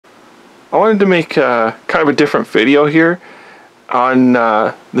I wanted to make kind of a different video here on,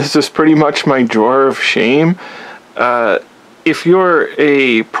 this is pretty much my drawer of shame. If you're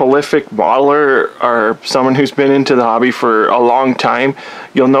a prolific modeler or someone who's been into the hobby for a long time,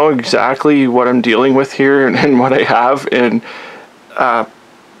 you'll know exactly what I'm dealing with here and what I have. And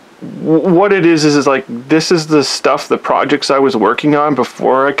what it is like, this is the stuff, the projects I was working on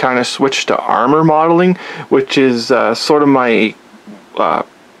before I kind of switched to armor modeling, which is sort of my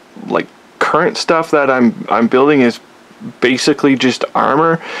like current stuff that I'm building is basically just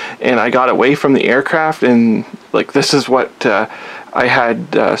armor, and I got away from the aircraft, and like this is what I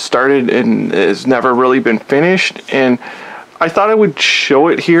had started and has never really been finished. And I thought I would show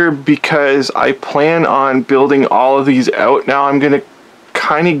it here because I plan on building all of these out. Now I'm gonna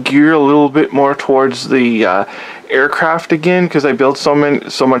kind of gear a little bit more towards the aircraft again, because I built so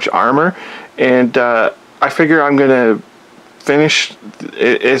much armor, and I figure I'm gonna finish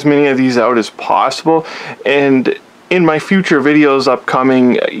as many of these out as possible. And in my future videos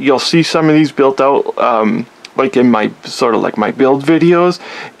upcoming, you'll see some of these built out, like in my sort of like my build videos,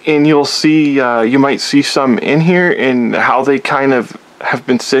 and you'll see you might see some in here and how they kind of have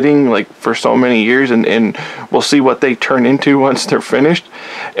been sitting like for so many years, and we'll see what they turn into once they're finished.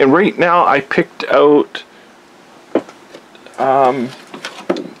 And right now I picked out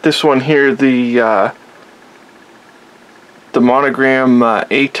this one here, the Monogram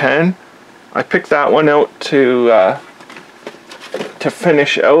A10. I picked that one out to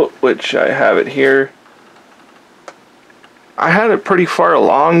finish out, which I have it here. I had it pretty far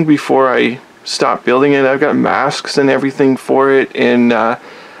along before I stopped building it. I've got masks and everything for it, and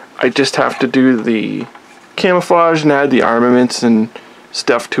I just have to do the camouflage and add the armaments and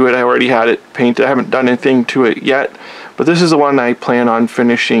stuff to it. I already had it painted. I haven't done anything to it yet, but this is the one I plan on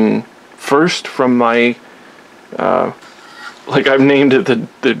finishing first from my like I've named it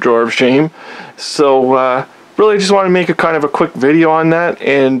the drawer of shame. So really just want to make a kind of a quick video on that,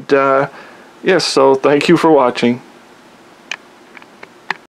 and yes, so thank you for watching.